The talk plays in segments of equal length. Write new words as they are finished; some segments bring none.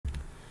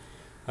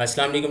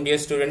Assalamu alaikum dear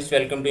students,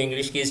 welcome to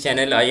English Keys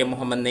channel. I am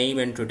Muhammad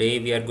Naeem and today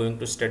we are going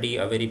to study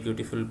a very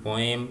beautiful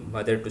poem,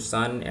 Mother to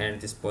Son,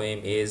 and this poem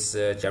is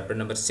chapter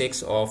number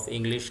 6 of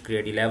English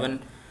grade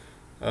 11.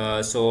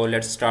 So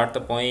let's start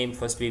the poem.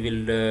 First we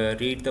will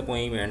read the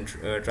poem and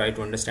try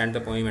to understand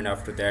the poem, and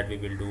after that we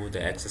will do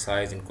the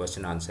exercise in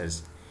question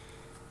answers.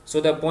 So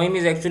the poem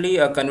is actually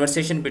a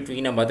conversation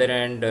between a mother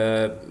and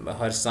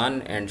her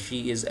son, and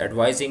she is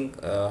advising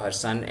her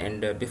son.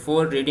 And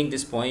before reading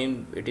this poem,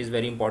 it is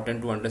very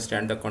important to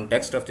understand the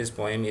context of this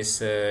poem. इस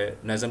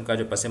नज़म का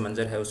जो पस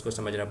मंज़र है उसको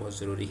समझना बहुत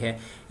ज़रूरी है.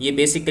 ये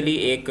बेसिकली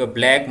एक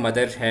ब्लैक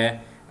मदर है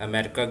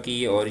अमेरिका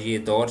की, और ये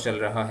दौर चल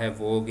रहा है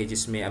वो कि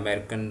जिसमें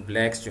अमेरिकन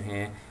ब्लैक्स जो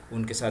हैं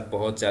उनके साथ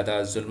बहुत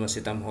ज़्यादा जुल्म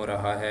सितम हो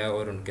रहा है,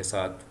 और उनके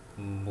साथ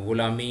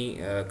ग़ुलामी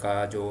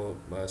का जो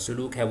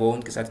सलूक है वो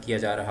उनके साथ किया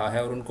जा रहा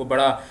है, और उनको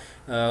बड़ा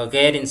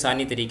गैर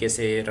इंसानी तरीके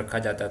से रखा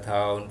जाता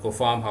था. उनको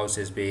फार्म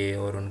हाउसेस पे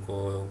और उनको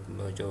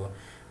जो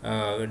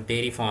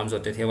डेयरी फार्म्स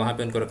होते थे वहाँ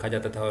पे उनको रखा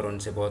जाता था, और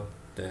उनसे बहुत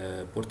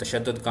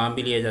पुरतशद्दुद काम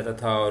भी लिया जाता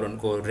था, और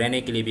उनको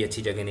रहने के लिए भी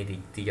अच्छी जगह नहीं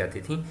दी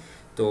जाती थी.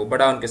 तो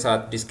बड़ा उनके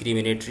साथ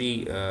डिस्क्रिमिनेटरी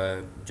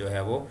जो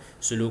है वो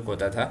सलूक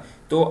होता था.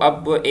 तो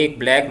अब एक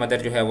ब्लैक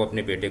मदर जो है वो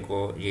अपने बेटे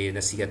को ये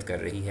नसीहत कर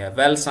रही है.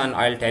 Well sun,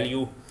 I will tell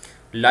you,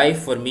 life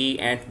for me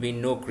and be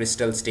no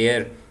crystal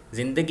stair.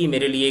 ज़िंदगी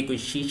मेरे लिए कोई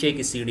शीशे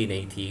की सीढ़ी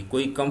नहीं थी,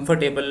 कोई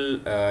कंफर्टेबल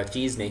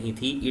चीज़ नहीं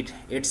थी.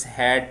 It's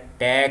had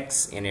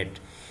tax in it.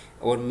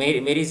 और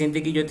मेरी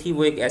ज़िंदगी जो थी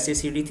वो एक ऐसी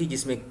सीढ़ी थी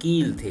जिसमें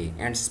कील थे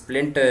एंड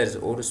स्प्लिंटर्स,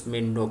 और उसमें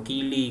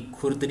नोकीली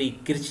खुरदरी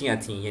किरचियाँ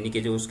थीं, यानी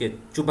कि जो उसके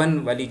चुभन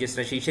वाली जिस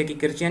तरह शीशे की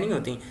किरचियाँ नहीं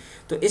होती,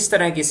 तो इस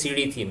तरह की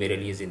सीढ़ी थी मेरे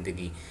लिए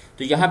ज़िंदगी.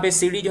 तो यहाँ पे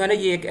सीढ़ी जो है ना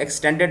ये एक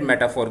एक्सटेंडेड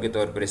मेटाफोर के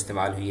तौर पर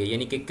इस्तेमाल हुई है,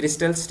 यानी कि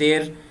क्रिस्टल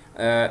स्टेयर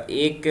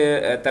एक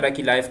तरह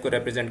की लाइफ को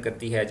रिप्रेजेंट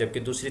करती है, जबकि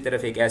दूसरी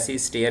तरफ एक ऐसी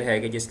स्टेयर है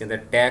कि जिसके अंदर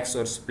टैक्स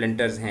और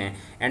स्प्लिंटर्स हैं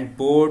एंड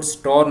बोर्ड्स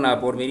टॉर्न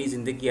अप. और मेरी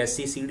ज़िंदगी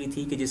ऐसी सीढ़ी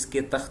थी कि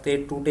जिसके तख्ते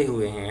टूटे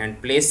हुए हैं, and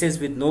places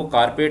with no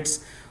carpets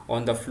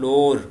on the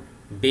floor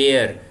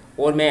bear.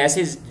 और मैं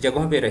ऐसी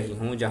जगहों पे रही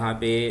हूँ जहाँ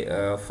पे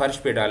फ़र्श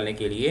पे डालने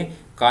के लिए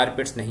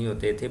कारपेट्स नहीं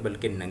होते थे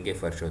बल्कि नंगे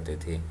फ़र्श होते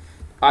थे.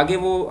 आगे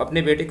वो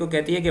अपने बेटे को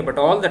कहती है कि बट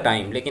ऑल द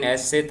टाइम, लेकिन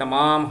ऐसे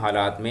तमाम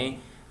हालात में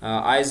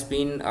I has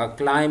been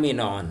climbing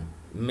on.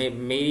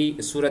 मेरी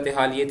सूरत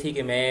हाल ये थी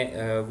कि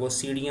मैं वो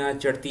सीढ़ियाँ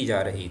चढ़ती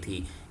जा रही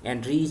थी,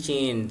 एंड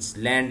रीचेंस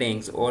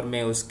लैंडिंग्स, और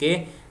मैं उसके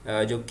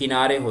जो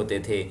किनारे होते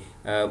थे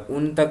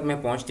उन तक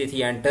मैं पहुंचती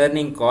थी, एंड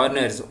टर्निंग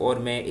कॉर्नर्स, और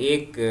मैं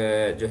एक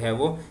जो है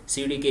वो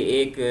सीढ़ी के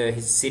एक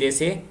सिरे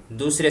से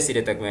दूसरे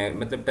सिरे तक, मैं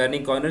मतलब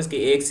टर्निंग कॉर्नर्स के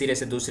एक सिरे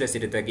से दूसरे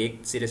सिरे तक, एक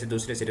सिरे से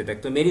दूसरे सिरे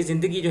तक. तो मेरी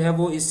ज़िंदगी जो है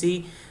वो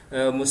इसी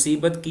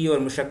मुसीबत की और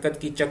मुशक्क़त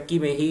की चक्की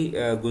में ही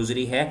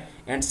गुजरी है.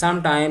 And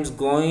sometimes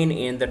going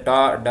in the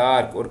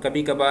dark, और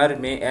कभी कभार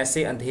मैं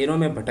ऐसे अंधेरों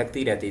में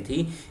भटकती रहती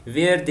थी,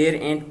 where there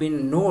and been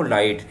no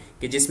light,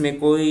 कि जिसमें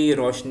कोई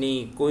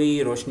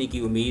रोशनी की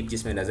उम्मीद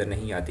जिसमें नज़र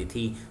नहीं आती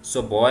थी.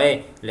 सो बॉय,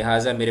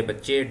 लिहाजा मेरे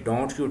बच्चे,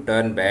 डोंट यू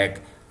टर्न बैक,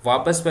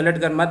 वापस पलट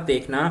कर मत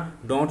देखना.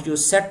 Don't you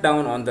set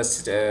down on the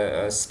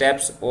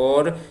steps,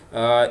 और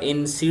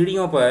इन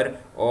सीढ़ियों पर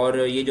और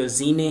ये जो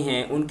जीने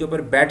हैं उनके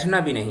ऊपर बैठना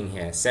भी नहीं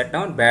है. सेट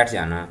डाउन, बैठ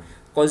जाना.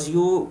 cause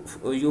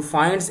you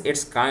finds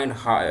it's kind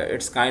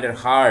of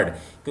hard,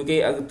 क्योंकि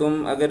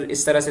तुम अगर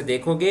इस तरह से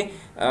देखोगे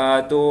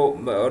तो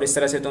और इस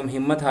तरह से तुम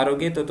हिम्मत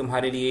हारोगे तो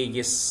तुम्हारे लिए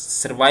ये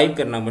सरवाइव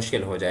करना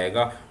मुश्किल हो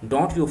जाएगा.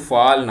 डोंट यू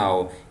फॉल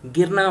नाउ,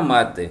 गिरना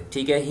मत,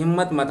 ठीक है,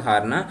 हिम्मत मत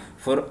हारना.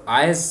 For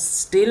I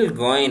still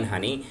going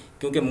Honey,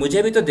 क्योंकि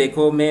मुझे भी तो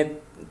देखो, मैं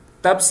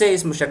तब से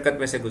इस मुशक्क़त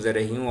में से गुज़र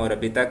रही हूँ, और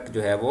अभी तक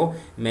जो है वो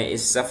मैं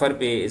इस सफ़र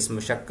पे, इस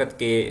मुशक्क़त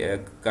के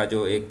का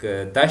जो एक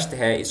दश्त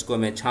है इसको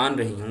मैं छान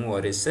रही हूँ,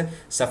 और इस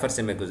सफ़र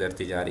से मैं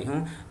गुज़रती जा रही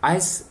हूँ. आई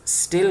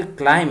स्टिल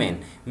क्लाइमिंग,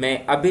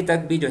 मैं अभी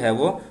तक भी जो है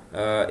वो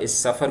इस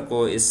सफ़र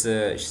को, इस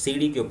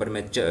सीढ़ी के ऊपर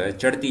मैं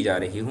चढ़ती जा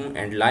रही हूँ.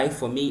 And life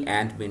for me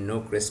and be no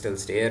crystal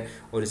stair,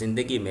 और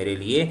ज़िंदगी मेरे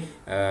लिए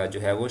जो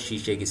है वो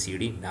शीशे की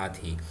सीढ़ी ना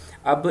थी.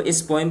 अब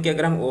इस पोइम के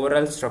अगर हम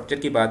ओवरऑल स्ट्रक्चर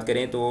की बात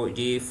करें तो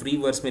ये फ्री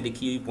वर्स में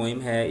लिखी हुई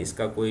पोइम है.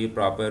 इसका कोई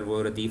प्रॉपर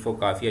वो रदीफ़ व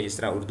काफ़िया जिस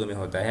तरह उर्दू में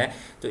होता है,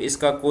 तो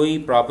इसका कोई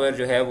प्रॉपर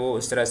जो है वो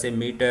उस तरह से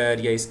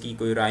मीटर या इसकी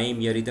कोई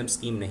राइम या रिदम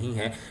स्कीम नहीं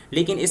है.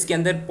 लेकिन इसके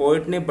अंदर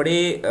पोइट ने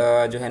बड़े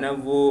जो है ना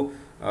वो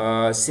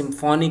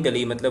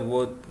सिम्फोनिकली, मतलब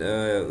वो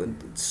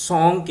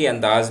सॉन्ग के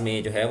अंदाज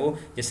में जो है वो,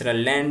 जिस तरह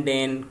लैंड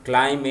इन,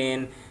 क्लाइम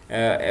इन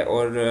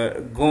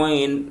और गो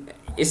इन,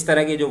 इस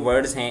तरह के जो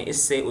वर्ड्स हैं,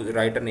 इससे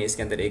राइटर ने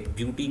इसके अंदर एक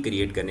ब्यूटी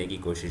क्रिएट करने की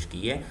कोशिश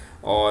की है.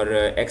 और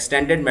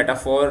एक्सटेंडेड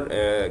मेटाफोर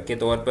के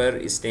तौर पर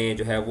इसने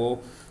जो है वो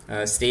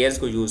स्टेयर्स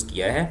को यूज़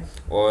किया है,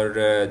 और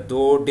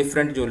दो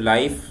डिफरेंट जो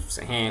लाइफ्स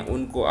हैं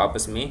उनको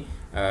आपस में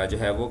जो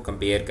है वो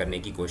कंपेयर करने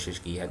की कोशिश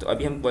की है. तो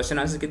अभी हम क्वेश्चन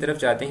आंसर की तरफ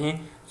जाते हैं.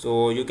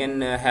 So you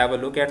can have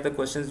a look at the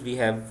questions. We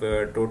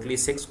have totally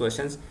 6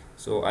 questions.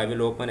 So I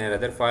will open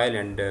another file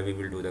and we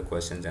will do the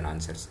questions and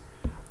answers.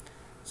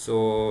 So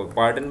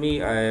pardon me,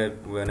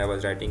 when I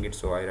was writing it,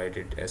 so I write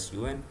it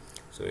SUN,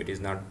 so it is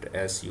not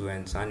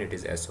SUN son, it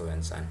is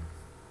SON son.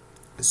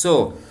 So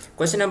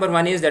question number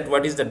 1 is that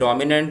what is the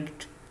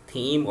dominant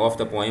theme of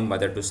the poem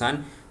Mother to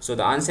Son? So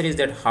the answer is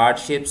that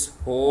hardships,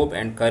 hope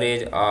and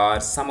courage are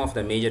some of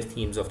the major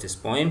themes of this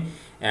poem,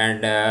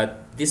 and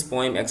this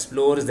poem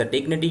explores the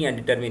dignity and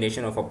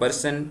determination of a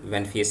person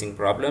when facing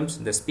problems.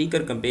 The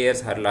speaker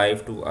compares her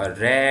life to a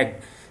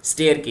ragged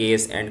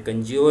staircase and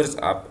conjures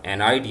up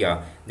an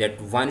idea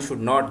that one should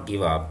not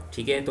give up.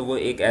 ठीक है, तो वो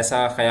एक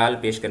ऐसा ख्याल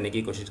पेश करने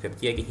की कोशिश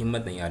करती है कि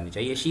हिम्मत नहीं हारनी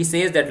चाहिए. She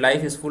says that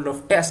life is full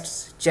of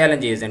tests,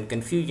 challenges and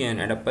confusion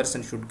and a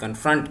person should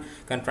confront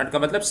का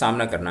मतलब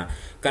सामना करना,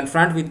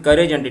 confront with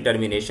courage and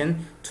determination.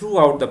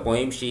 Throughout the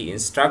poem she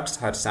instructs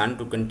her son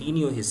to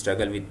continue his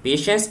struggle with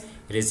patience,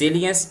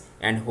 resilience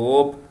and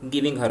hope,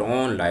 giving her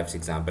own life's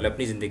example,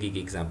 अपनी ज़िंदगी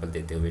की example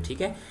देते हुए.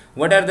 ठीक है,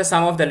 what are the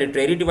some of the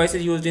literary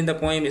devices used in the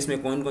poem?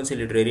 इसमें कौन कौन सी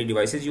literary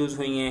devices use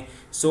हुई हैं?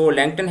 So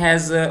Langton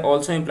has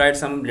also employed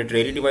some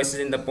literary devices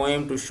in the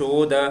poem to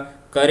show the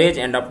courage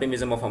and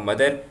optimism of a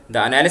mother.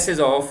 The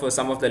analysis of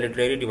some of the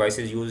literary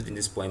devices used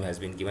in this poem has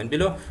been given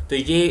below. तो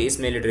ये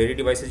इसमें literary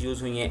devices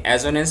use हुई हैं.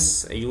 Assonance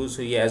use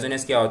हुई है.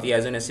 Assonance क्या होती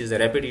है? Assonance is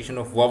the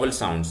repetition of vowel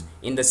sounds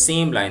in the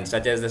same line,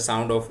 such as the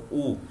sound of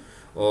oo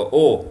or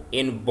o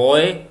in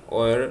boy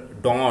or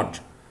don't.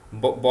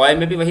 Boy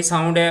में भी वही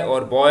sound है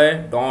और boy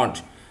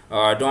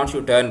don't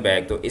you turn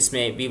back, तो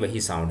इसमें भी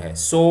वही sound है.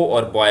 So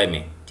और boy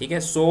में, ठीक है,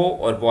 so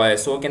और boy,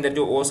 so के अंदर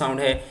जो o sound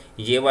है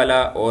ये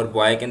वाला और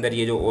boy के अंदर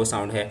ये जो o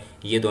sound है,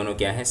 ये दोनों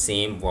क्या है?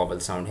 सेम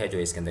vowel sound है जो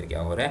इसके अंदर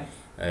क्या हो रहा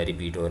है?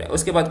 रिपीट हो रहा है.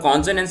 उसके बाद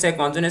कॉन्सोनेंस है.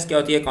 कॉन्सोनेंस क्या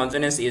होती है?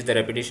 Consonance is the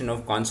repetition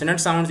of consonant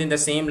sounds in the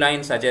same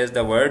line, such as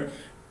the word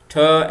ठ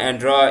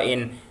and raw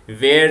in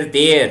where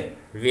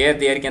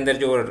there के अंदर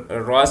जो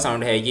रॉ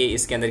साउंड है ये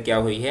इसके अंदर क्या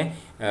हुई है?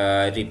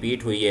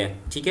 रिपीट हुई है.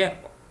 ठीक है,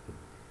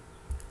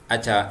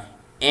 अच्छा,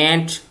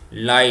 एंट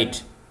लाइट,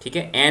 ठीक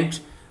है, एंट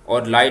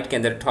और लाइट के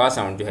अंदर ठ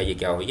साउंड जो है ये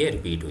क्या हुई है?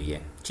 रिपीट हुई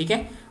है. ठीक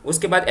है,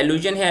 उसके बाद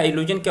एल्यूजन है.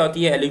 एल्यूजन क्या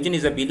होती है? एल्यूजन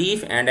is a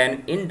belief and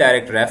an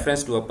indirect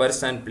reference to a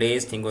person,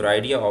 place, thing और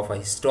idea of a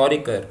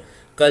historical,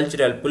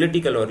 cultural,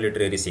 political और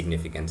लिटरेरी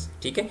सिग्निफिकेंस.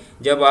 ठीक है,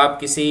 जब आप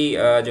किसी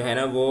जो है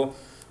ना वो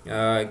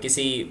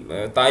किसी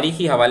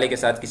तारीख़ी हवाले के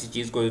साथ किसी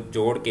चीज़ को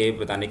जोड़ के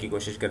बताने की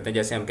कोशिश करते हैं,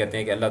 जैसे हम कहते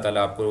हैं कि अल्लाह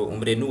ताला आपको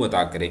उम्र नू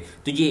अता करे,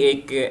 तो ये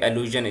एक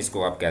एलूजन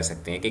इसको आप कह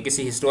सकते हैं कि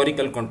किसी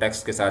हिस्टोरिकल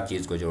कॉन्टेक्स्ट के साथ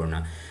चीज़ को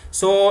जोड़ना.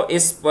 सो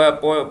इस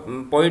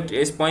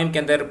पोइम के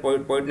अंदर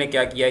पोइट ने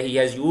क्या किया? He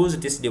has used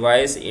this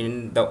device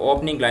in the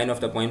opening line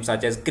of the poem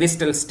such as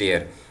crystal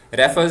stair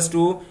refers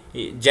to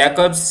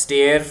Jacobs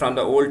stair from the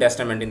old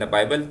testament in the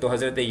Bible. तो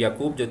हज़रत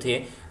याकूब जो थे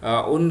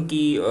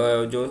उनकी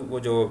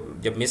जो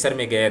जब मिस्र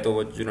में गए तो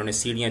वो जिन्होंने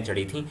सीढ़ियाँ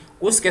चढ़ी थी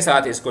उसके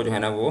साथ इसको जो है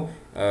ना वो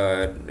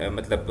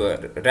मतलब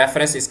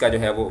रेफरेंस इसका जो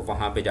है वो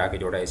वहाँ पे जाके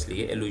जोड़ा,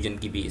 इसलिए एलूजन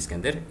की भी इसके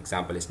अंदर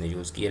एग्जांपल इसने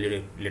यूज़ की है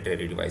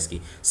लिटरेरी डिवाइस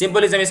की.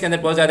 सिंबलिज्म इसके अंदर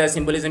बहुत ज़्यादा है.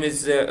 Symbolism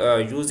is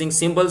using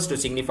symbols to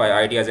signify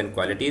ideas and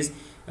qualities,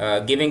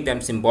 giving them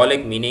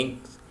symbolic meaning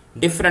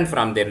different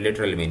from their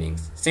literal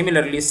meanings.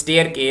 Similarly,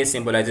 staircase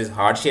symbolizes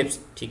hardships.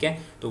 ठीक है,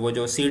 तो वो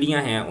जो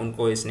सीढ़ियाँ हैं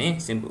उनको इसने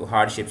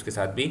hardships के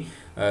साथ भी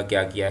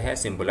क्या किया है?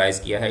 सिम्बलाइज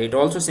किया है. It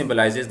also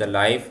symbolizes the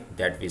life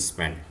that we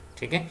spend.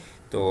 ठीक है,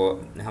 तो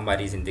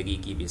हमारी ज़िंदगी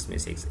की भी इसमें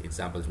से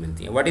एग्जाम्पल्स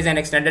मिलती हैं. What is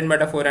an extended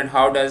metaphor and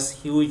how does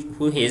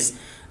who is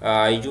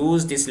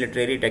use this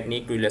literary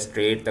technique to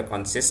illustrate the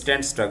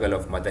consistent struggle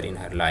of mother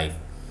in her life?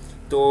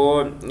 तो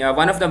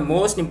one of the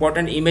most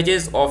important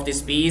images of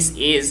this piece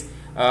is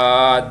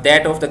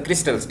that of the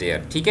crystal stair.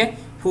 ठीक है,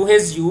 who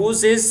has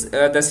uses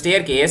the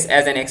staircase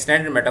as an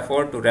extended metaphor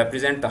to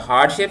represent the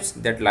hardships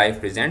that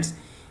life presents.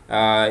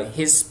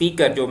 His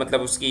speaker जो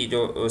मतलब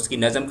उसकी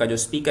नज़म का जो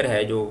speaker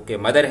है जो कि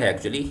mother है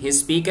actually,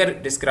 his speaker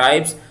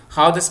describes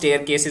how the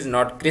staircase is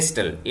not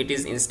crystal, it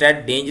is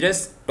instead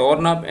dangerous,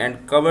 torn up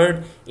and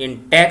covered in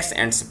tacks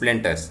and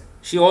splinters.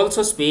 She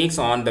also speaks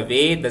on the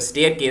way the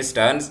staircase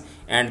turns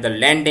and the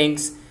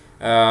landings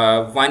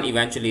one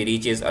eventually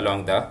reaches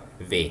along the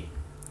way,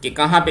 कि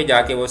कहाँ पे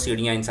जाके वो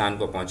सीढ़ियाँ इंसान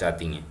को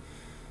पहुँचाती हैं.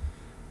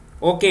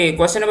 Okay,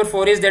 question number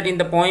 4 is that in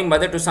the poem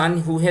mother to sun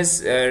who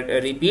has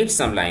repeat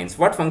some lines,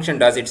 what function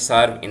does it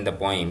serve in the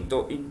poem.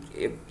 तो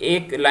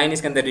एक लाइन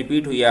इसके अंदर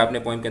रिपीट हुई है, आपने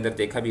पोइम के अंदर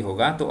देखा भी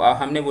होगा, तो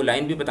हमने वो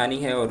लाइन भी बतानी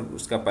है और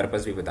उसका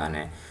पर्पस भी बताना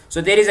है.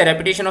 So there is a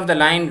repetition of the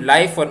line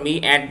life for me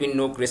and been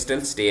no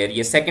crystal stair.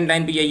 ये सेकंड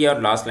लाइन भी यही है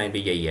और लास्ट लाइन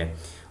भी यही है.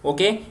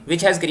 Okay,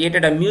 which has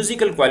created a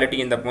musical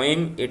quality in the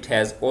poem. It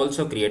has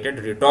also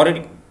created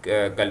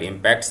rhetorical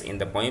impacts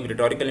in the poem.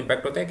 Rhetorical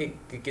impact होता है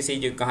कि किसी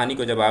जो कहानी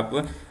को जब आप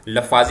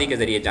लफाजी के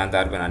ज़रिए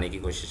जानदार बनाने की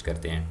कोशिश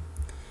करते हैं.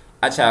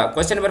 अच्छा,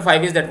 question number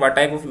 5 is that what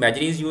type of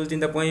imagery is used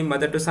in the poem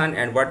Mother to Son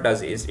and what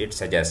does it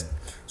suggest.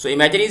 So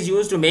imagery is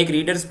used to make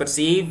readers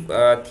perceive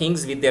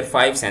things with their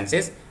 5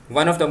 senses.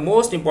 One of the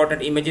most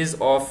important images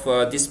of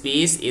this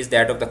piece is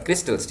that of the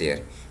crystal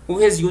stair. Who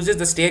has uses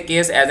the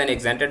staircase as an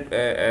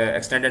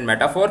extended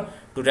metaphor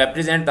to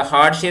represent the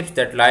hardships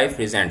that life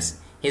presents.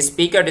 His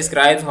speaker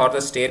describes how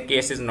the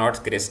staircase is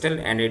not crystal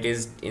and it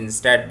is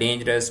instead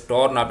dangerous,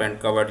 torn up and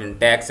covered in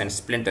tacks and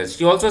splinters.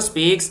 She also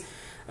speaks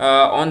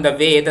On the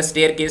way, the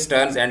staircase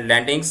turns and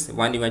landings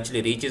one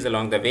eventually reaches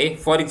along the way.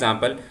 For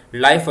example,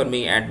 life for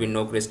me and with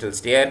no crystal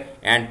stair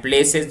and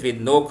places with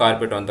no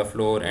carpet on the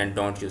floor and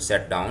don't you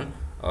sit down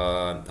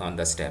on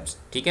the steps.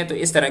 ठीक है, तो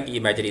इस तरह की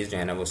imageries जो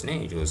है ना वो उसने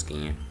यूज़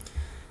की हैं.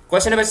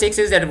 Question number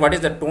 6 is that what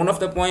is the tone of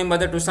the poem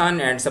Mother to Son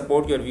and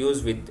support your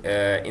views with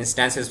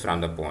instances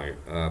from the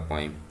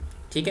poem.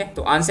 ठीक है,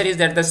 तो answer is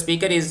that the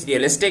speaker is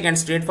realistic and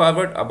straight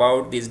forward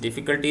about this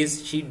difficulties.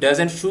 She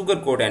doesn't sugar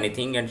coat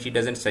anything and she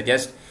doesn't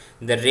suggest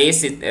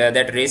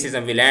that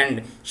racism will end.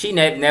 She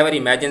never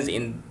imagines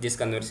in this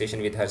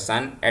conversation with her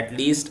son at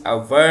least a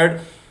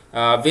word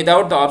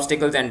without the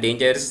obstacles and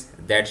dangers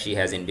that she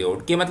has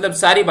endured. कि मतलब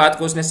सारी बात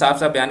को उसने साफ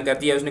साफ बयान कर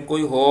दिया. उसने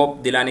कोई होप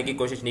दिलाने की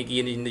कोशिश नहीं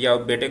की या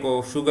बेटे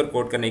को शुगर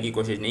कोट करने की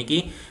कोशिश नहीं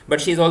की. But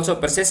she is also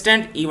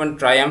persistent even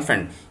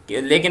triumphant.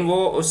 लेकिन वो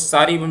उस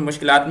सारी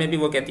मुश्किलात में भी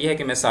वो कहती है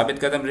कि मैं साबित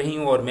कदम रही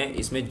हूँ और मैं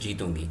इसमें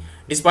जीतूंगी.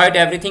 Despite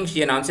everything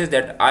she announces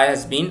that I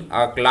has been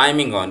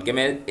climbing on, कि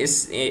मैं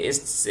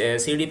इस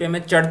सीढ़ी पे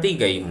मैं चढ़ती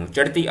गई हूँ,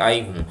 चढ़ती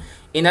आई हूँ.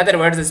 In other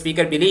words, the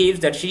speaker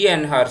believes that she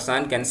and her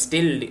son can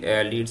still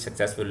lead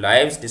successful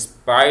lives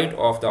despite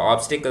of the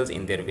obstacles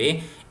in their way,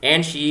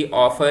 and she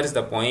offers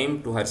the poem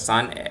to her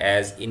son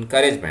as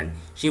encouragement.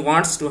 She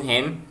wants to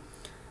him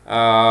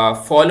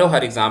follow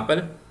her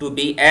example to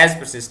be as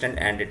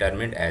persistent and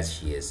determined as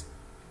she is.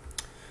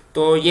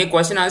 तो ये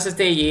question answers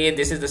थे. ये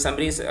this is the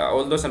summaries,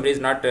 although summary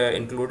is not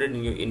included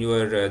in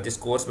your this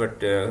course,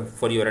 but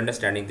for your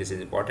understanding this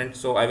is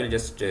important. So I will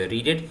just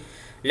read it.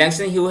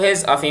 Langston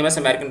Hughes, a famous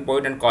American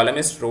poet and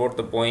columnist, wrote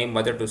the poem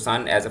Mother to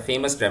Son as a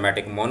famous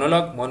dramatic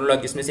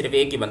monologue जिसमें सिर्फ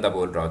एक ही बंदा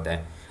बोल रहा होता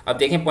है. अब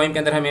देखें पोइम के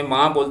अंदर हमें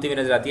माँ बोलती हुई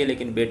नजर आती है,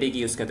 लेकिन बेटे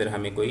की उसके अंदर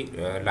हमें कोई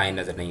लाइन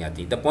नजर नहीं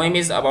आती. The poem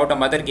is about a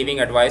mother giving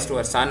advice to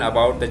her sun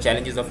about the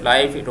challenges of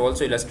life. It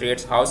also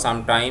illustrates how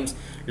sometimes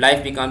life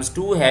becomes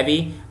too heavy,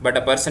 but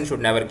a person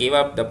should never give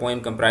up. The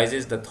poem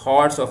comprises the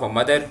thoughts of a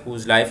mother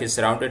whose life is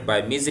surrounded by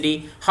misery.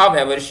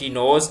 However, she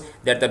knows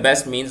that the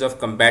best means of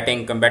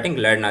combating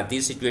ladna,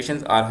 these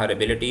situations are her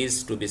abilities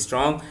to be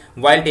strong.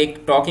 While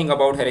talking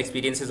about her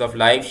experiences of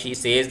life, she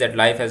says that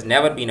life has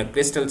never been a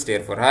crystal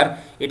stair for her.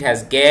 It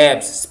has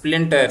gaps,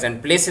 splinters,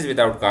 and places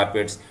without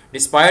carpets.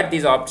 Despite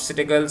these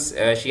obstacles,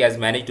 she has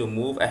managed to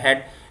move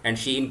ahead,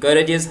 and she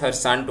encourages her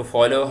son to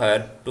follow her,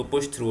 to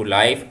push through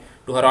life.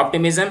 To her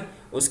optimism,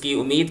 उसकी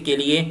उम्मीद के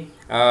लिए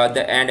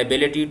the and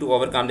ability to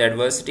overcome the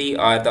adversity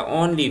are the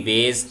only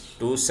ways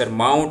to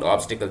surmount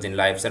obstacles in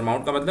life.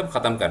 surmount का मतलब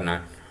ख़त्म करना.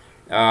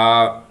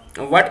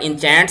 What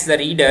enchants the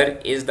reader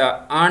is the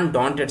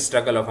undaunted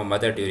struggle of a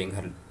mother during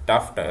her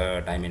tough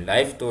time in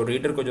life. तो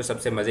reader को जो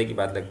सबसे मज़े की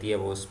बात लगती है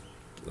वो उस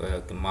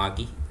माँ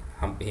की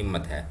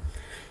हिम्मत है.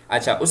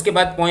 अच्छा, उसके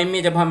बाद पोइम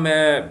में जब हम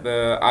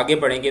आगे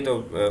बढ़ेंगे तो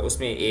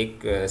उसमें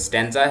एक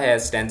स्टैंजा है,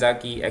 स्टैंजा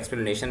की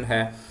एक्सप्लेनेशन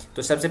है.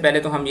 तो सबसे पहले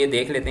तो हम ये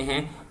देख लेते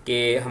हैं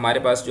कि हमारे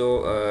पास जो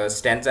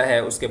स्टैंजा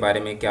है उसके बारे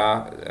में क्या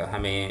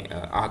हमें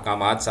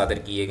अहकामात सादर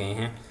किए गए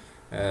हैं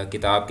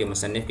किताब के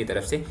मुसन्निफ की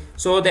तरफ से.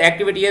 So the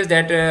activity is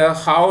that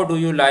how do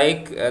you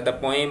like the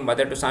poem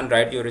mother to sun,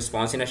 right your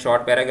response in a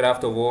short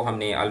paragraph. तो वो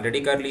हमने ऑलरेडी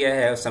कर लिया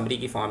है, समरी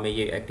की फॉर्म में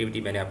ये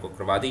एक्टिविटी मैंने आपको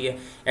करवा दी है.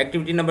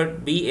 Activity number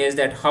B is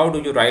that how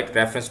do you right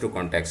reference to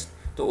context.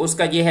 तो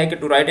उसका ये है कि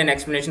to right an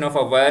explanation of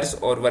a verse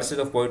और versus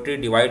of poetry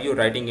divide your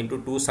writing into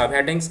 2 सब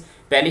हेडिंग्स.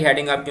 पहली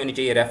हेडिंग आपकी होनी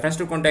चाहिए रेफरेंस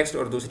टू कॉन्टेक्स्ट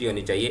और दूसरी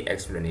होनी चाहिए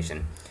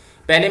एक्सप्लेनेशन.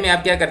 पहले में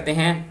आप क्या करते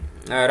हैं,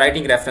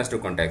 राइटिंग रेफरेंस टू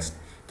कॉन्टेक्स्ट.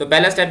 तो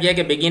पहला स्टेप यह है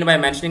कि begin by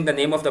mentioning the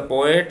name of the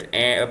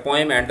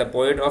poem and the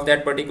poet of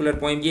that particular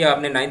poem. ये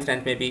आपने 9th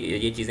 10th में भी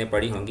ये चीज़ें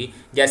पढ़ी होंगी.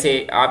 जैसे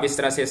आप इस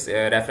तरह से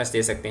रेफरेंस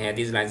दे सकते हैं,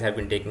 these lines have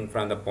been taken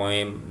from the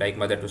poem like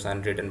mother to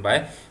sun written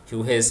by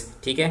ह्यूहेस.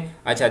 ठीक है.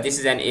 अच्छा, this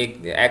is an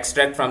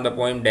extract from the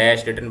poem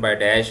dash written by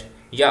dash,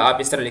 या आप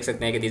इस तरह लिख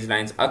सकते हैं कि these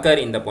lines occur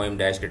in the poem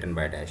dash written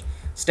by dash.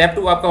 Step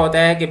 2 आपका होता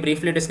है कि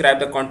briefly describe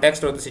the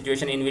context of the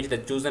situation in which the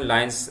chosen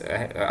lines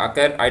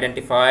occur.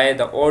 Identify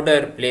the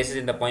order places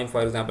in the poem,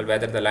 for example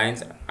whether the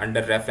lines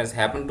under reference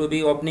happen to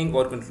be opening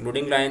और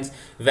concluding lines,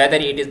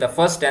 whether it is the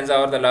first stanza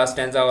और the last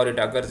stanza और it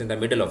occurs in the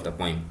middle of the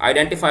poem.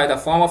 Identify the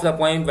form of the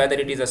poem,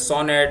 whether it is a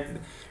sonnet,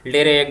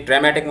 lyric,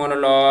 dramatic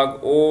monologue,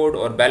 ode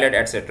or ballad,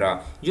 etc.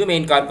 You may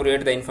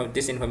incorporate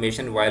this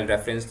information while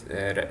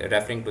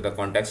referring to the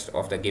context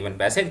of the given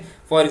passage.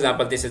 For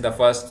example, this is the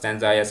first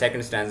stanza या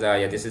second stanza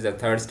या this is the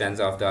third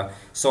stanza of the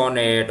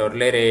sonnet or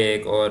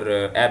lyric or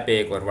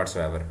epic or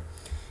whatsoever.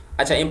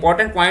 अच्छा,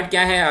 important point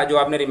क्या है जो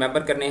आपने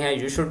remember करने हैं.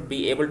 You should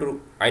be able to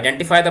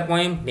identify the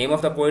poem, name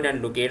of the poet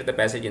and locate the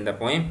passage in the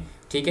poem.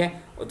 ठीक है.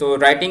 तो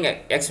राइटिंग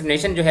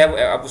एक्सप्लेनेशन जो है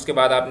अब उसके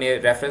बाद आपने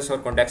रेफरेंस और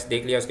कॉन्टेक्स्ट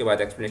देख लिया, उसके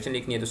बाद एक्सप्लेनेशन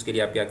लिखनी है. तो उसके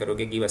लिए आप क्या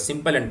करोगे, give a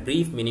simple and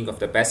brief meaning of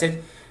the passage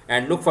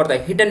and look for the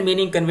hidden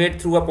meaning conveyed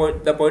through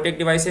the poetic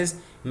devices.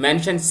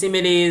 Mention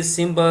similes,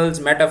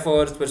 symbols,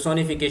 metaphors,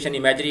 personification,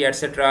 imagery,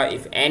 etc.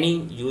 if any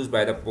used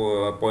by the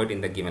poet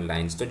in the given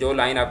lines. तो जो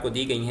line आपको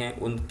दी गई हैं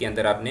उनके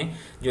अंदर आपने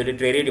जो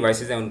literary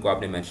devices हैं उनको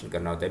आपने मेंशन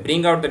करना होता है.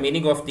 Bring out the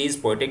meaning of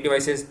these poetic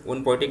devices.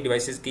 उन poetic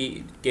devices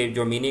के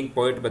जो मीनिंग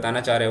पोइट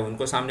बताना चाह रहे हैं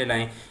उनको सामने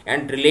लाएं.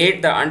 And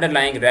relate the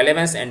underlying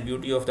relevance and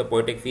beauty of the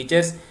poetic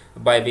features.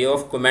 By way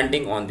of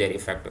commenting on their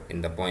effect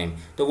in the poem.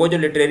 तो वो जो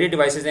लिटरेरी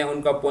डिवाइसेस हैं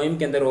उनका पोएम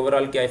के अंदर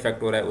ओवरऑल क्या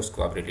इफेक्ट हो रहा है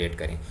उसको आप रिलेट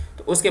करें।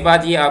 तो उसके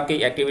बाद ये आपकी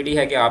एक्टिविटी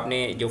है कि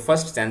आपने जो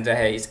फर्स्ट स्टैंजा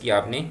है इसकी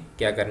आपने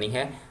क्या करनी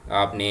है,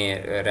 आपने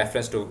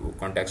रेफरेंस टू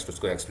कॉन्टेक्स्ट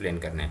उसको एक्सप्लेन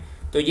करना है।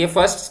 तो ये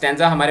फर्स्ट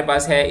स्टैंजा हमारे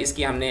पास है,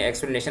 इसकी हमने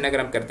एक्सप्लेनेशन अगर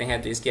हम करते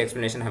हैं तो इसकी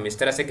एक्सप्लेनेशन हम इस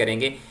तरह से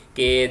करेंगे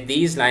कि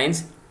these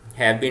lines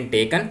have been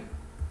taken,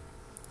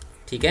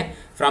 ठीक है,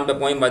 from the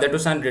poem mother to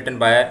sun written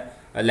by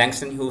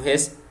Langston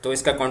ह्यूहेस। तो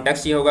इसका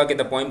कॉन्टेक्स्ट ये होगा कि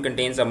the poem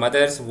contains a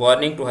mother's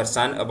warning to her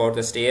sun about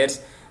the stairs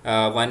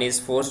one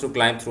is forced to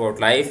climb through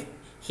out life.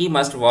 He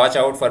must watch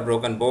out for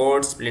broken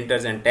boards,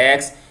 splinters and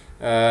tacks.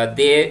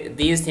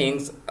 These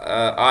things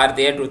are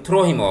there to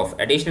throw him off.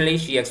 Additionally,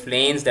 she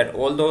explains that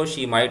although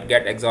she might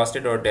get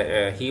exhausted or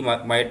he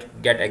might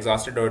get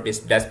exhausted or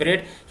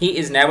desperate, he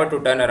is never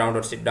to turn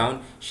around or sit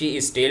down. She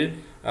is still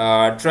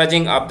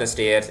trudging up the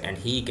stairs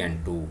and he can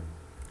too.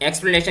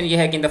 Explanation ये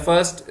है कि in the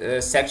first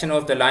section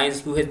of the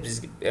lines, who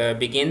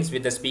begins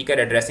with the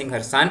speaker addressing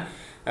her son.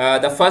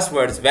 The first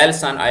words,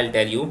 "Well, son, I'll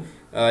tell you,"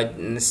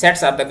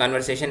 sets up the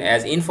conversation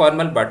as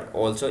informal but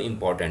also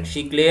important.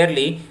 She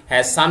clearly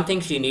has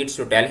something she needs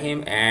to tell him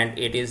and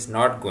it is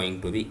not going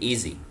to be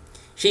easy.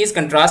 She is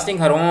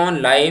contrasting her own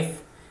life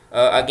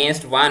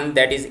against one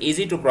that is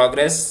easy to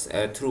progress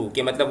through.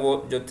 कि मतलब वो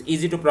जो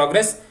easy to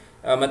progress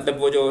मतलब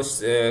वो जो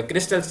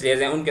crystal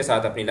stairs हैं उनके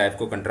साथ अपनी लाइफ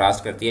को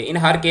कंट्रास्ट करती है। इन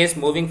हर case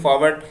moving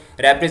forward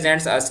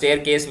represents a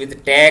staircase with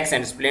tacks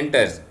and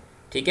splinters,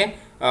 ठीक है,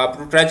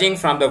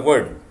 trudging from the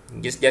wood,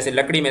 जैसे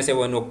लकड़ी में से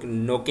वो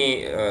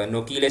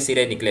नोकीले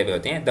सिरे निकले हुए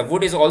होते हैं। The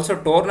wood is also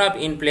torn up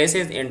in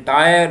places,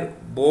 entire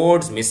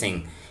boards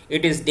missing.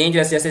 It is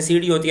dangerous, जैसे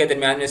सीढ़ी होती है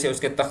दरमियान में से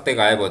उसके तख्ते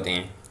गायब होते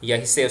हैं या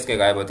हिस्से उसके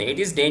गायब होते हैं। It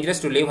is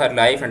dangerous to live her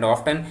life and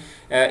often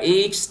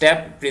each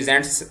step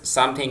presents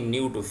something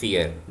new to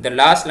fear. The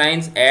last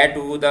lines add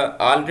to the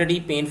already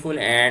painful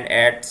and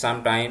eight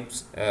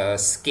sometimes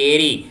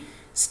scary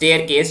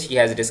staircase she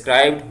has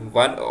described.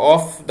 One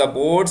of the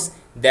boards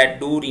that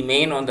do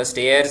remain on the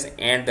stairs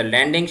and the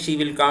landing she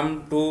will come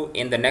to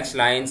in the next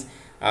lines,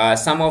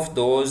 some of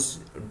those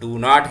do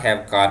not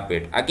have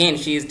carpet. Again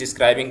she is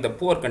describing the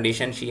poor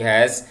condition she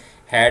has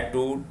had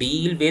to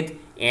deal with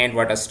and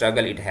what a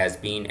struggle it has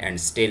been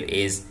and still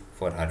is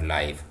for her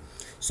life.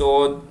 So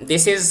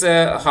this is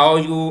how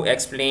you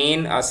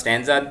explain a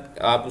stanza.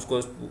 आप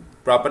उसको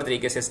proper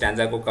तरीके से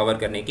stanza को cover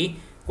करने की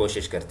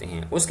कोशिश करते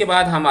हैं। उसके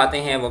बाद हम आते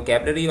हैं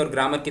वोकैबुलरी और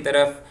ग्रामर की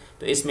तरफ।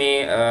 तो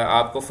इसमें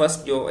आपको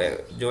फर्स्ट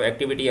जो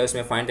एक्टिविटी है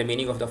उसमें find the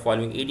meaning of the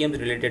following idioms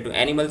related to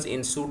animals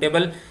in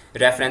suitable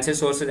references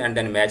sources and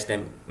then match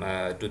them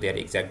to their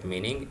exact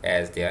meaning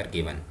as they are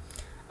given.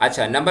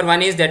 अच्छा, number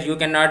 1 is that you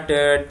can not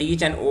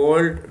teach an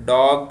old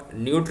dog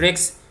new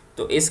tricks.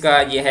 तो इसका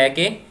ये है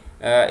कि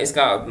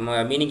इसका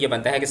meaning ये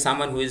बनता है कि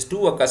someone who is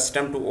to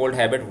accustomed to old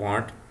habit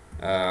want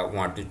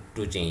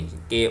to change,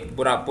 कि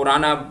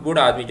पुराना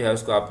बूढ़ा आदमी जो है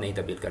उसको आप नहीं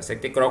तब्दील कर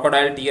सकते।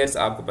 क्रोकोडाइल टीयर्स,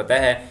 आपको पता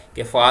है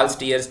कि false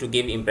tears to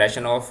give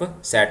impression of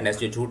sadness,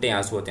 जो झूठे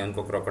आंसू होते हैं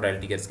उनको क्रोकोडाइल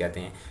टीयर्स कहते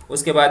हैं।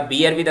 उसके बाद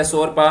बियर विद अ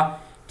सोर पा,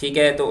 ठीक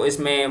है, तो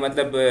इसमें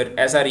मतलब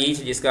ऐसा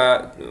रीछ जिसका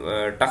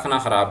टखना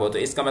ख़राब हो। तो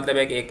इसका मतलब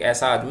है कि एक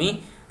ऐसा आदमी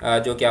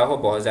जो क्या हो,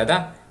 बहुत ज़्यादा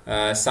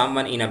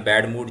someone in a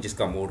bad mood,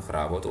 जिसका मूड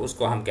ख़राब हो, तो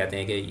उसको हम कहते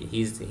हैं कि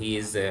he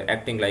is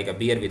acting like a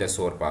bear with a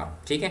सोर पा,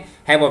 ठीक है।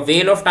 Have a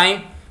well of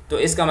time, तो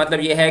इसका मतलब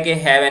ये है कि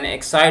have an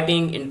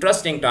exciting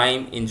interesting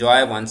time,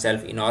 enjoy one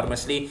self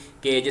enormously,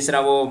 कि जिस तरह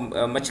वो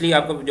मछली,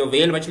 आपको जो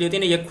वेल मछली होती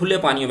है ना, ये खुले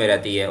पानियों में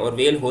रहती है और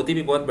वेल होती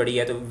भी बहुत बड़ी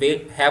है। तो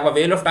have a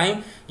well of time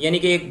यानी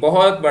कि एक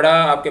बहुत बड़ा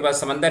आपके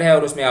पास समंदर है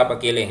और उसमें आप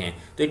अकेले हैं।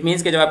 तो इट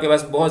मीन्स कि जब आपके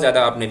पास बहुत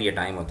ज़्यादा अपने लिए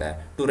टाइम होता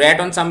है। टू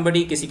रैट ऑन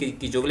समबडी, किसी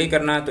की चुगली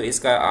करना, तो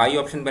इसका आई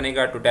ऑप्शन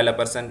बनेगा। To tell a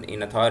person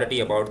in authority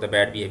about the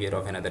bad behaviour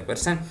of another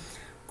person.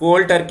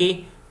 Cold Turkey,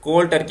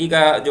 cold Turkey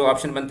का जो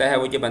ऑप्शन बनता है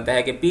वो ये बनता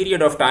है कि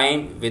period of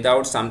time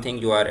without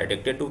something you are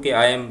addicted to, कि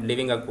I am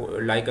living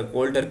like a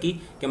cold Turkey,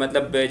 कि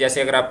मतलब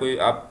जैसे अगर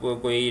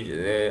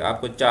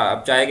आपको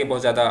चाय के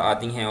बहुत ज़्यादा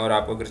आती हैं और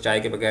आप अगर चाय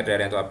के बगैर रह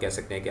रहे हैं तो आप कह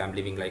सकते हैं कि I am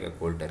living like a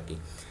cold Turkey.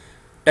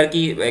 Turkey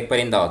एक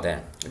परिंदा होता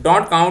है।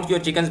 Don't count your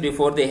chickens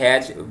before they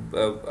hatch,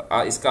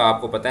 इसका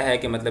आपको पता है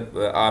कि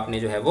मतलब आपने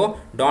जो है वो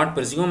don't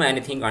presume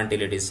anything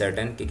until it is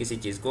certain, कि किसी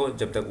चीज़ को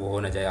जब तक वो हो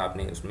ना जाए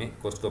आपने उसमें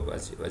उसको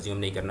अज्यूम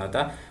नहीं करना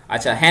होता।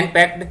 अच्छा, हैंड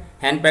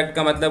पैक्ड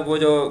का मतलब वो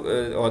जो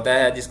होता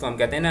है जिसको हम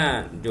कहते हैं ना,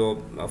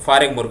 जो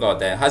फारिग मुर्गा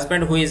होता है।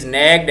 Husband who is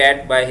नैग्ड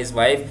eight by his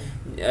wife,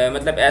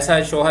 मतलब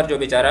ऐसा शोहर जो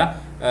बेचारा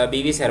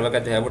बीवी से हर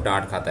वक्त जो है वो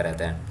डांट खाता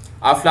रहता है।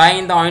 अ fly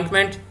in the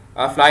ointment,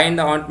 fly in the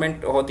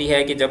ointment होती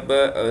है कि जब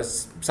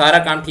सारा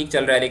काम ठीक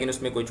चल रहा है लेकिन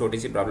उसमें कोई छोटी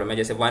सी प्रॉब्लम है,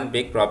 जैसे one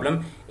big problem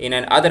in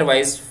an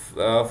otherwise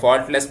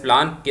faultless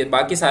plan, कि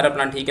बाकी सारा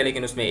प्लान ठीक है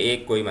लेकिन उसमें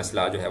एक कोई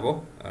मसला जो है वो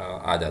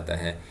आ जाता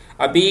है।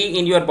 अभी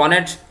इन योर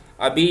बॉनेट,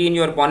 अभी इन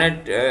योर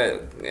बॉनेट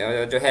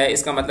जो है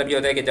इसका मतलब ये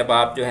होता है कि जब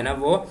आप जो है ना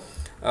वो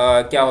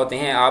क्या होते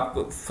हैं, आप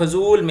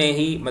फजूल में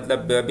ही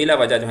मतलब बिला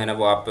वजह जो है ना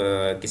वो आप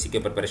किसी के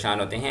ऊपर परेशान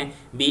होते हैं।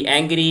 Be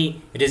angry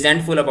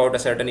resentful about a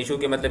certain issue,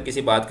 के मतलब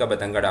किसी बात का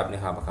बतंगड़ आपने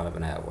खामखा में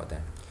बनाया हुआ होता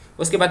है।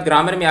 उसके बाद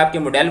ग्रामर में आपके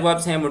मॉडल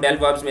वर्ब्स हैं। मॉडल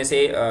वर्ब्स में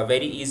से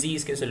वेरी इजी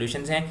इसके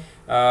सॉल्यूशंस हैं।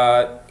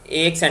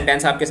 एक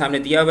सेंटेंस आपके सामने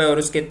दिया हुआ है और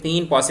उसके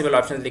 3 पॉसिबल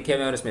ऑप्शन लिखे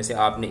हुए हैं और उसमें से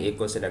आपने एक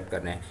को सिलेक्ट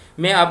करना है।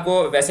 मैं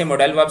आपको वैसे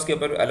मॉडल वर्ब्स के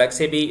ऊपर अलग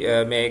से भी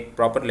मैं एक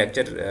प्रॉपर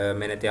लेक्चर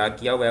मैंने तैयार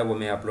किया हुआ है, वो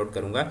मैं अपलोड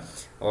करूँगा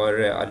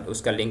और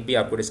उसका लिंक भी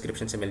आपको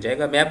डिस्क्रिप्शन से मिल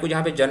जाएगा। मैं आपको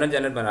यहाँ पे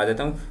जनरल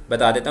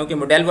बता देता हूँ कि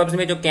मॉडल वर्ब्स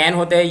में जो कैन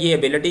होता है ये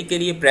एबिलिटी के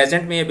लिए,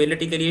 प्रेजेंट में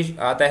एबिलिटी के लिए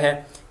आता है,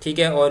 ठीक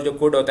है, और जो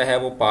कुड होता है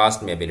वो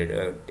पास्ट में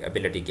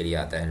एबिलिटी के लिए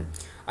आता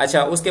है।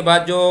 अच्छा, उसके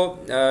बाद जो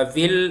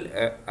विल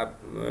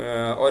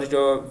और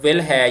जो विल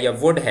है या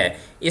वुड है,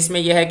 इसमें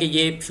यह है कि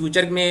ये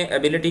फ्यूचर में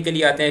एबिलिटी के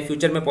लिए आते हैं,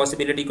 फ्यूचर में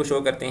पॉसिबिलिटी को शो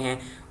करते हैं।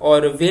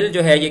 और विल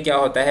जो है ये क्या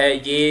होता है,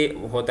 ये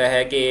होता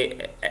है कि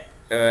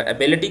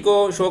एबिलिटी को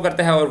शो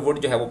करता है और वुड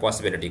जो है वो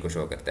पॉसिबिलिटी को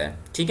शो करता है,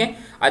 ठीक है।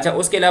 अच्छा,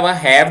 उसके अलावा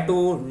हैव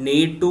टू,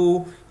 नीड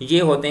टू, ये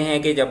होते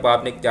हैं कि जब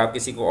आप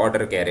किसी को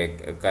ऑर्डर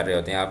कर रहे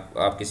होते हैं,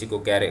 आप किसी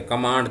को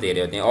कमांड दे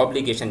रहे होते हैं,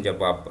 ऑब्लिगेशन,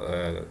 जब आप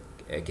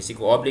किसी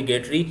को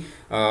ऑब्लिगेटरी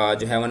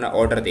जो है वो ना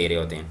ऑर्डर दे रहे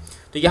होते हैं।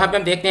 तो यहाँ पे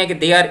हम देखते हैं कि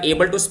they are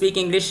able to speak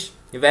English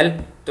well,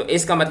 तो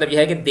इसका मतलब यह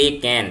है कि दे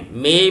कैन।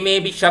 मे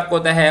में भी शक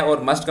होता है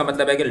और मस्ट का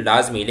मतलब है कि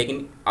लाजमी,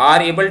 लेकिन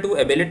आर एबल टू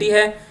एबिलिटी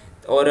है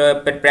और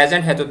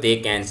प्रेजेंट है तो they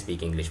can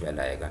speak English well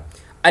आएगा।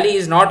 Ali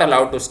is not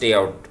allowed to stay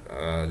out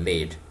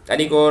let,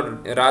 Ali को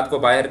रात को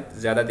बाहर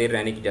ज़्यादा देर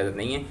रहने की इजाज़त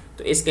नहीं है,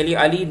 तो इसके लिए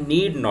Ali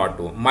need not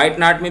to. Might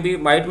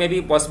में भी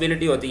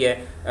पॉसिबिलिटी होती है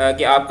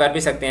कि आप कर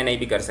भी सकते हैं, नहीं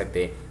भी कर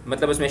सकते,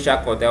 मतलब उसमें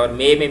शक होता है, और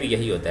मे में भी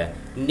यही होता है,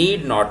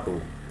 need not to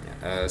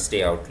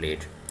stay out let.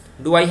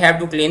 Do I have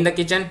to clean the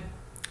kitchen,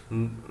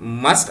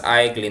 must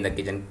I clean the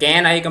kitchen.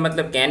 Can I का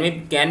मतलब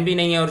कैन भी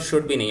नहीं है और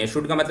शुड भी नहीं है।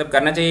 शुड का मतलब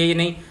करना चाहिए ये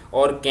नहीं,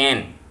 और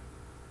कैन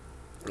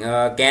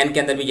के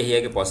अंदर भी यही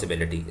है कि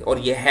पॉसिबिलिटी। और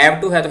ये हैव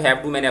टू है, तो हैव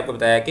टू मैंने आपको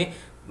बताया कि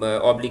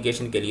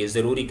ऑब्लिगेशन के लिए,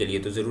 ज़रूरी के लिए,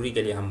 तो ज़रूरी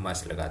के लिए हम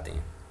मस्ट लगाते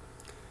हैं।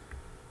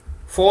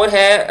 4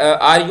 है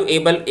आर यू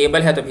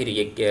एबल है तो फिर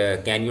ये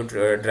can you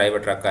drive a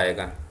truck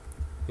आएगा।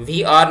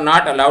 We are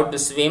not allowed to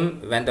swim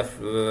when the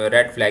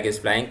red flag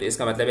is flying, तो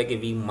इसका मतलब है कि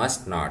वी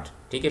मस्ट नॉट,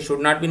 ठीक है।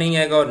 शुड नॉट भी नहीं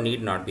आएगा और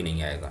नीड नॉट भी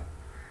नहीं आएगा।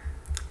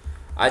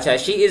 अच्छा,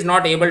 she is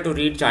not able to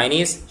read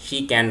Chinese, she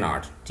can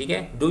not, ठीक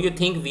है। Do you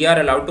think we are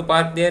allowed to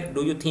park there,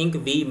 do you think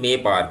we may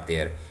park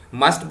there.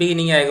 Must भी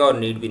नहीं आएगा और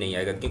नीड भी नहीं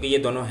आएगा, क्योंकि ये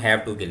दोनों हैव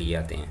टू के लिए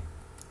आते हैं,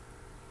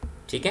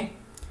 ठीक है।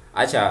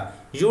 अच्छा,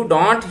 you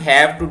don't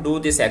have to do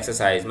this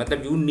exercise,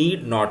 मतलब you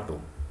need not to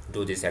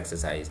do this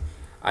exercise.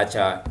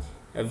 अच्छा,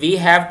 we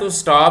have to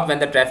stop when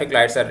the traffic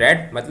lights are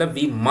red, मतलब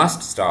we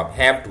must stop,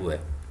 have to है।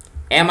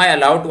 M I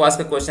allowed to ask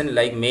a question,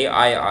 like may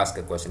I ask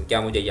a question, क्या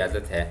मुझे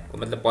इजाज़त है,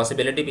 मतलब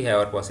possibility भी है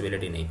और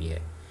पॉसिबिलिटी नहीं भी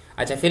है।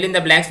 अच्छा, fill in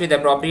the blanks with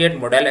appropriate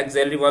model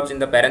auxiliary verbs in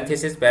the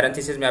parenthesis.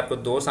 Parenthesis में आपको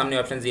 2 सामने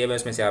ऑप्शन दिए हुए,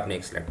 उसमें से आपने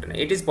एक सिलेक्ट करना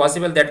है। It is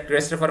possible that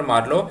Christopher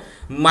Marlowe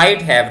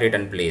might have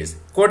written pledge,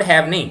 could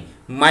have नहीं,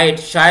 माइट,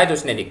 शायद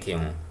उसने लिखे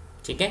हों,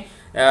 ठीक है।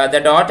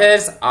 The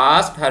daughters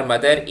asked her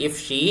mother if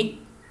she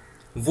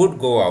would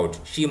go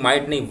out, she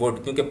might नहीं,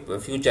 वुड, क्योंकि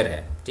फ्यूचर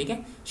है, ठीक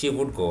है, शी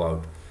वुड गो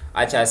आउट।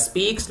 अच्छा,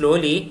 speak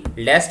slowly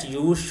लेस्ट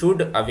you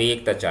should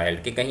awake the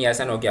child, कि कहीं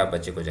ऐसा ना हो कि आप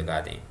बच्चे को जगा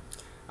दें।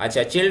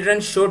 अच्छा, children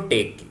should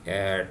take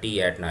T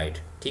at night,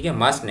 ठीक है,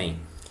 मस्ट नहीं।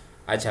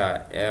 अच्छा,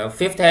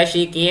 5th है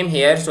she came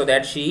here so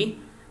that she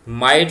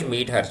might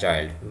meet her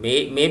child,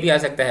 मे भी आ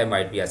सकता है,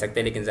 माइट भी आ सकता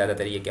है, लेकिन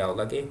ज़्यादातर ये क्या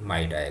होगा कि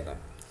माइट आएगा।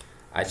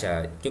 अच्छा,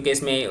 क्योंकि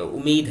इसमें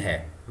उम्मीद है,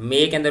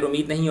 मे के अंदर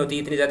उम्मीद नहीं होती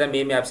इतनी ज़्यादा,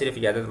 मे में आप सिर्फ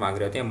इजाज़त मांग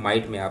रहे होते हैं,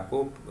 माइट में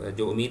आपको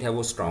जो उम्मीद है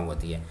वो स्ट्रांग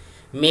होती है।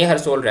 मे हर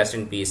सोल रेस्ट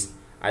इन पीस।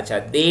 अच्छा,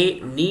 they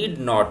need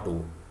not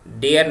to,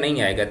 dare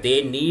नहीं आएगा,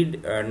 they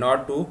need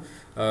not to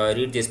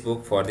read this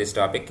book for this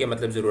topic, के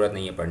मतलब ज़रूरत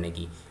नहीं है पढ़ने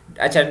की।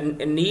 अच्छा,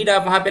 नीड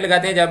आप वहाँ पे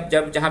लगाते हैं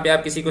जब जहाँ पे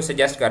आप किसी को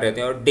सजेस्ट कर रहे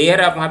होते हैं, और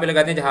डेयर आप वहाँ पे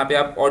लगाते हैं जहाँ पे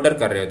आप ऑर्डर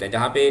कर रहे होते हैं,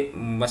 जहाँ पे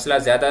मसला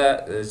ज़्यादा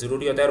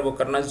ज़रूरी होता है और वो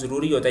करना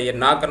ज़रूरी होता है या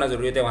ना करना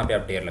ज़रूरी होता है, वहाँ पे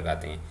आप डेयर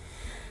लगाते हैं।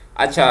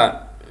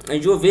 अच्छा,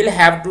 you will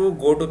have to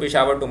go to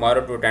Peshawar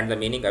tomorrow to attend the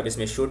meeting, अब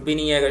इसमें शुड भी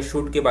नहीं आएगा,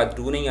 शुड के बाद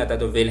टू नहीं आता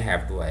तो विल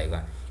हैव टू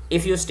आएगा।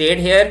 If you stayed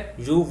hair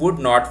you would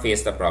not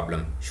face the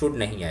problem, should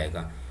नहीं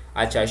आएगा।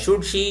 अच्छा,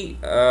 should she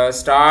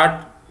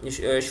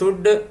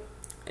should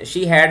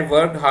she had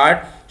worked hard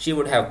she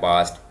would have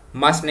passed,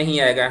 must नहीं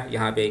आएगा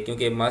यहाँ पे,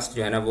 क्योंकि मस्ट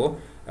जो है ना वो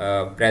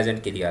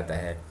प्रेजेंट के लिए आता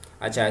है।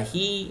 अच्छा,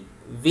 he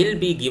will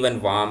be given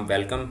warm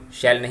welcome,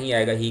 शैल नहीं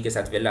आएगा, ही के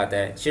साथ विल आता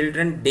है।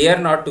 Children dare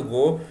not to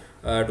go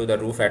to the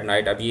roof at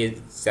night, अब ये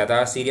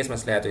ज़्यादा सीरियस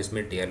मसला है तो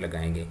इसमें डेयर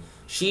लगाएंगे।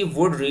 She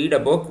would read a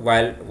book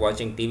while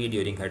watching TV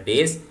during her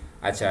days.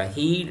 अच्छा,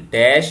 ही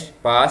dash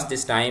pass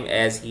this time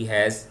as he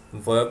has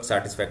work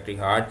satisfactory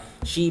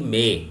hard, she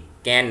may,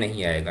 can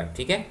नहीं आएगा,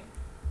 ठीक है,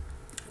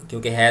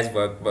 क्योंकि हैज़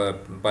वर्क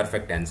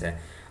परफेक्ट टेंस है।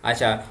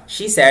 अच्छा,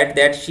 she said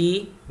that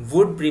she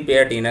would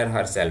prepare dinner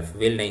her self,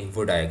 will नहीं,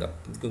 would आएगा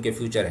क्योंकि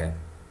फ्यूचर है।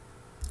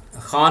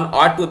 Khan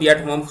ought to be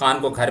at home, Khan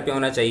को घर पे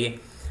होना चाहिए।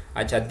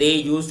 अच्छा, दे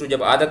यूज़ टू,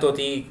 जब आदत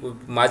होती,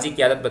 माजी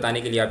की आदत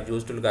बताने के लिए आप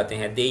यूज़ टू लगाते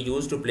हैं। दे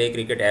use to play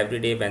cricket every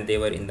day when they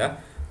were in the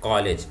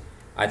college.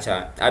 अच्छा,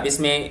 अब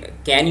इसमें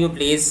can you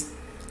please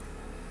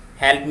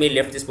help me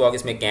lift this box,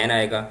 इसमें कैन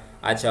आएगा।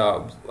 अच्छा,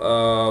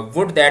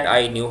 वुड दैट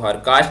आई न्यू हर,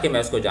 काश के मैं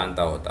उसको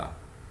जानता होता,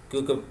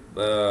 क्योंकि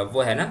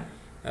वो है ना,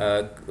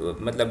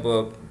 मतलब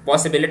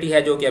पॉसिबिलिटी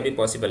है जो कि अभी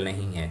पॉसिबल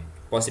नहीं है,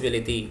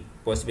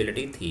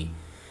 पॉसिबिलिटी थी।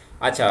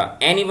 अच्छा,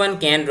 any one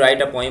can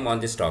write a poem on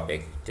this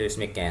topic, तो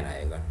इसमें कैन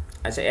आएगा।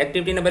 अच्छा,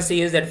 activity number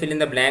C is that fill in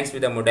the blanks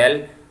with a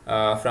model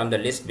from the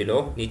list below,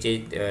 नीचे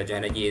जो है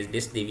ना ये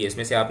लिस्ट दी हुई है,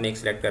 इसमें से आपने एक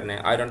सेलेक्ट करना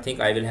है। I don't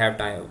think I will have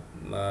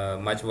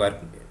time much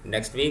work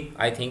next week,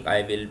 I think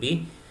I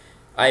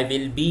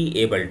will be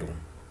able to,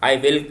 I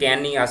will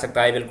can नहीं आ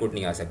सकता, आई विल कुड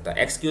नहीं आ सकता।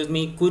 Excuse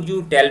me, could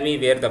you tell me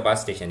where the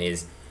bus station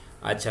is.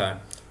 अच्छा,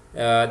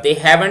 they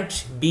haven't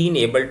been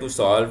able to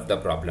solve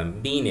the problem,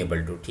 been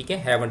able to, ठीक है,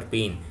 haven't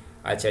been.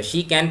 अच्छा,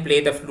 she can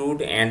play the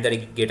flute and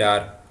the guitar,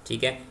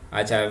 ठीक है।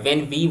 अच्छा,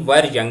 when we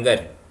were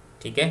younger,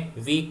 ठीक है,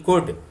 we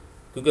could,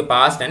 क्योंकि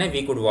पास्ट है ना,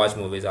 we could watch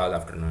movies all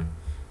afternoon.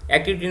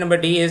 Activity number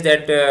D is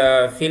that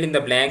fill in the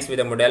blanks with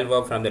a modal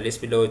verb from the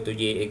list below, तो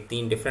ये एक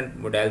 3 डिफरेंट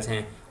मॉडल्स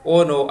हैं।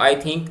 Oh no, I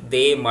think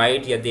they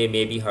might या दे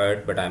may be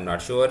hurt but I am not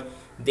sure,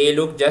 they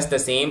look just the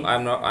same,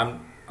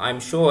 I am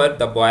sure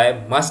the boy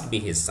must be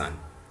his son,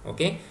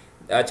 okay.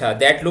 अच्छा,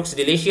 that looks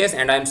delicious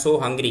and I am so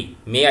hungry,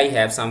 may I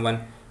have someone,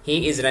 he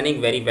is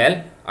running very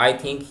well, I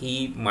think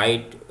he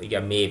might या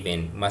may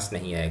win, must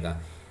नहीं आएगा।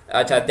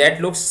 अच्छा,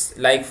 that looks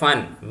like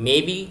fun, may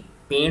be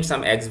paint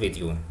some eggs with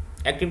you.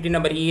 Activity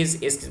number E is,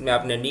 इसमें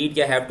आपने need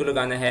या have to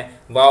लगाना है।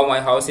 Wow my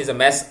house is a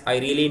mess, I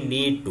really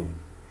need to,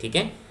 ठीक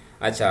है।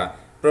 अच्छा,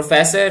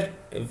 professor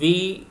V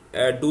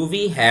do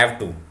we have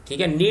to,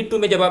 ठीक है। नीड टू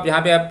में जब आप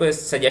यहाँ पे आप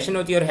सजेशन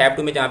होती है, और हैव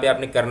टू में जहाँ पे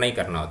आपने करना ही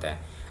करना होता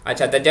है।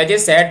 अच्छा, द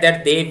जजेस said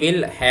that they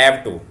will have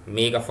to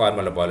make a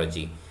formal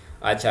apology.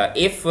 अच्छा,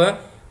 if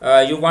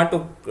you want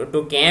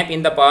to camp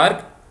in the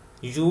park,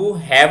 you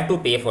have to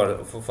पे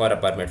फॉर अ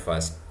परमिट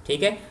फर्स्ट,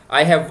 ठीक है।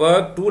 I have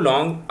work to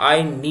long,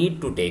 I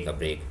need to take a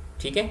break,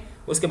 ठीक है।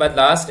 उसके बाद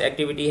last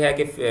activity है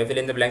कि fill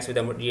in the blanks with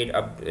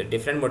अब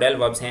डिफरेंट मॉडल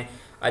वर्ब्स हैं।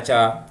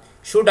 अच्छा,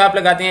 शुड आप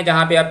लगाते हैं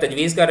जहाँ पे आप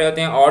तजवीज़ कर रहे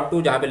होते हैं, और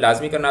टू जहाँ पे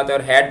लाजमी करना होता है,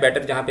 और हैड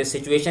बेटर जहाँ पे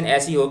सिचुएशन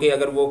ऐसी होगी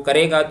अगर वो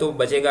करेगा तो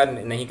बचेगा,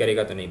 नहीं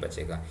करेगा तो नहीं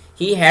बचेगा।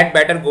 He had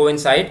better go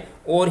inside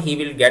और he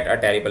will get a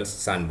terrible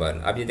sunburn.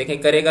 अब ये देखें,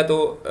 करेगा तो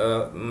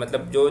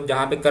मतलब जो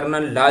जहाँ पे करना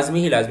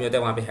लाजमी होता है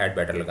वहाँ पे हैड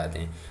बेटर लगाते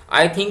हैं।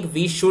 I think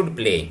we should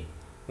play,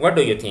 what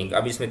do you think,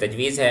 अब इसमें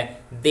तजवीज़ है,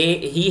 दे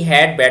he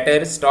had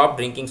better stop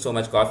drinking so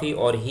much coffee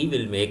और ही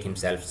विल मेक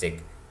हिमसेल्फ सिक,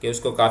 कि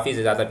उसको काफ़ी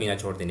ज़्यादा पीना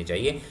छोड़ देनी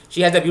चाहिए।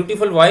 She has a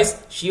beautiful voice,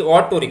 she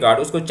ought to record,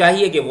 उसको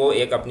चाहिए कि वो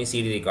एक अपनी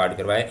सीडी रिकॉर्ड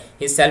करवाए।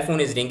 His cell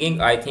phone is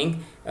ringing, I think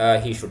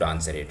he should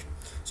answer it.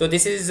 So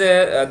this is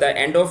the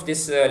end of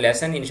this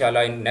lesson.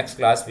 Inshallah, in next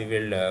class we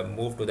will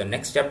move to the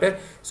next chapter.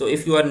 So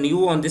if you are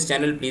new on this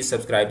channel, please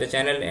subscribe the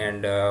channel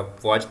and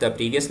watch the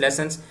previous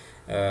lessons.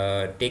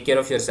 Take care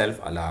of yourself.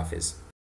 Allah Hafiz.